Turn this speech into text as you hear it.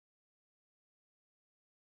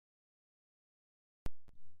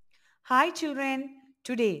Hi children,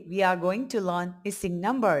 today we are going to learn missing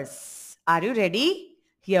numbers. Are you ready?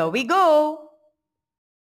 Here we go.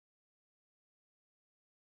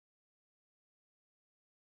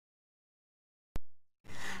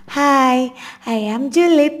 Hi, I am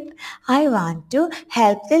Julep. I want to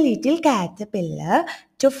help the little caterpillar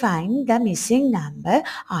to find the missing number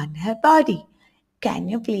on her body. Can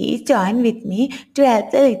you please join with me to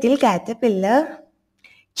help the little caterpillar?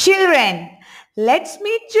 Children, let's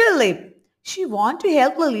meet Julep. She wants to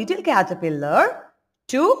help the little caterpillar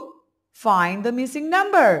to find the missing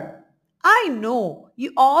number. I know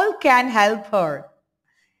you all can help her.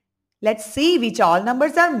 Let's see which all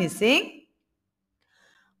numbers are missing.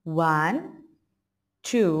 1,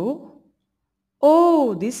 2.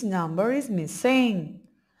 Oh, this number is missing.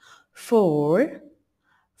 4,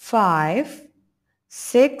 5,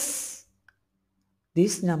 6.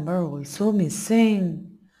 This number also missing.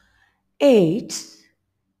 8,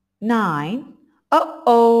 9.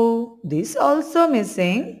 Uh-oh, this also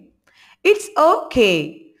missing. It's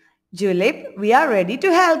okay. Julep, we are ready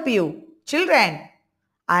to help you. Children,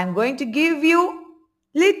 I'm going to give you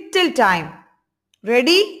little time.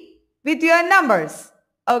 Ready? With your numbers.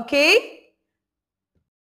 Okay?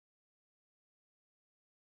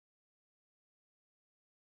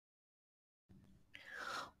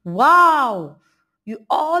 Wow! You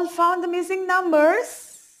all found the missing numbers.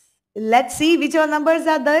 Let's see which all numbers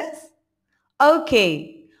are those.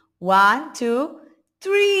 Okay. 1, 2,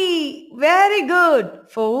 3. Very good.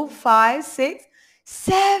 4, 5, 6,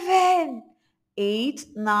 7, 8,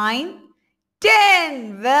 9,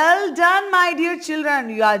 10. Well done, my dear children.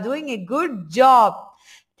 You are doing a good job.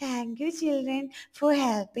 Thank you, children, for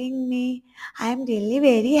helping me. I am really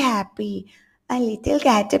very happy. My little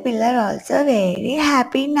caterpillar also very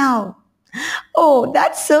happy now. Oh,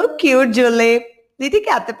 that's so cute, Julie. Little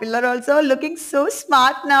caterpillar also looking so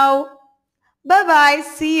smart now. Bye-bye.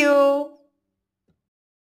 See you.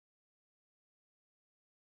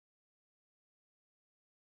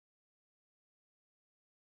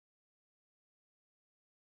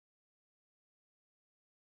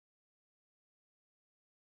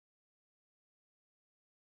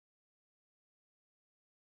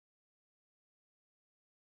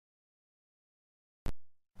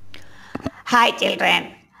 Hi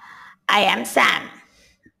children, I am Sam.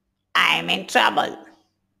 I am in trouble.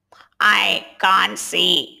 I can't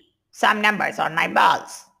see some numbers on my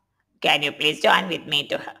balls. Can you please join with me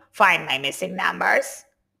to find my missing numbers?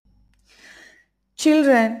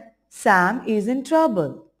 Children, Sam is in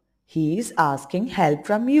trouble. He is asking help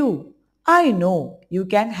from you. I know you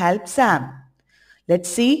can help Sam. Let's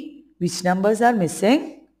see which numbers are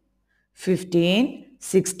missing. 15,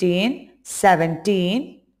 16,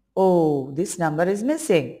 17. Oh, this number is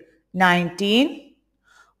missing. 19.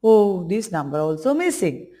 Oh, this number also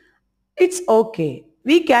missing. It's okay.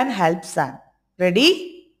 We can help Sam.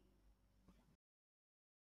 Ready?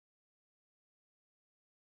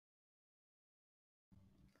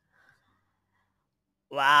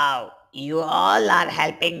 Wow, you all are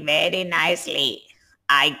helping very nicely.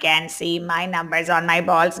 I can see my numbers on my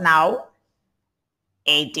balls now.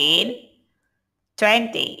 18,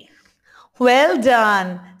 20. Well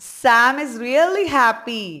done. Sam is really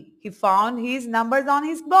happy. He found his numbers on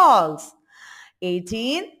his balls.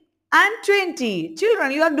 18 and 20.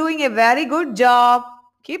 Children, you are doing a very good job.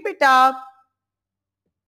 Keep it up.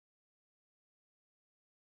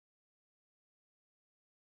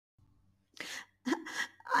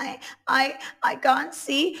 I, I can't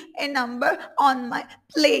see a number on my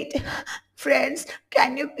plate. Friends,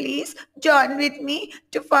 can you please join with me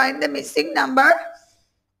to find the missing number?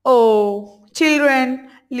 Oh, children,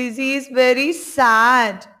 Lizzie is very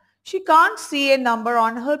sad. She can't see a number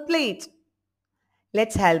on her plate.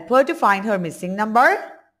 Let's help her to find her missing number.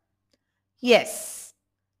 Yes.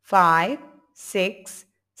 5, 6,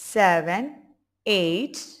 7,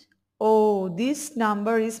 8. Oh, this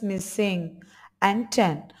number is missing. And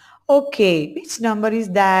 10. Okay, which number is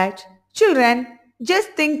that? Children, just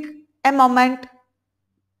think a moment.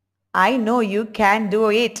 I know you can do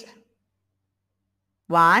it.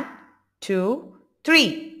 1, 2,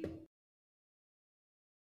 3.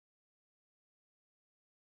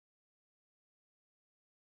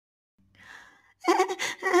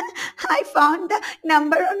 I found the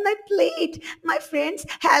number on my plate. My friends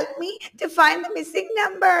help me to find the missing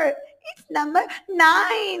number. It's number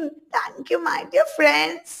 9. Thank you, my dear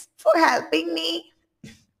friends, for helping me.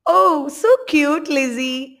 Oh, so cute,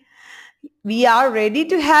 Lizzie. We are ready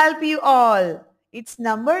to help you all. It's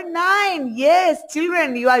number 9. Yes,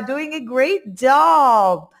 children, you are doing a great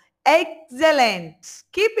job. Excellent.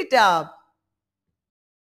 Keep it up.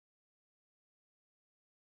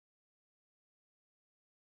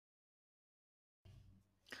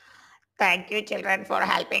 Thank you, children, for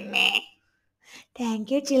helping me.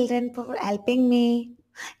 Thank you, children, for helping me.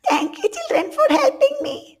 Thank you, children, for helping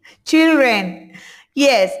me. Children,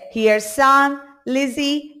 yes, here Sam,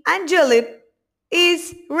 Lizzie and Julep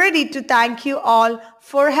is ready to thank you all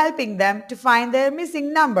for helping them to find their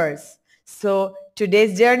missing numbers. So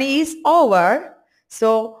today's journey is over.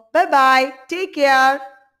 So bye-bye. Take care.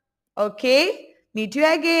 Okay. Meet you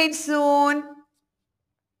again soon.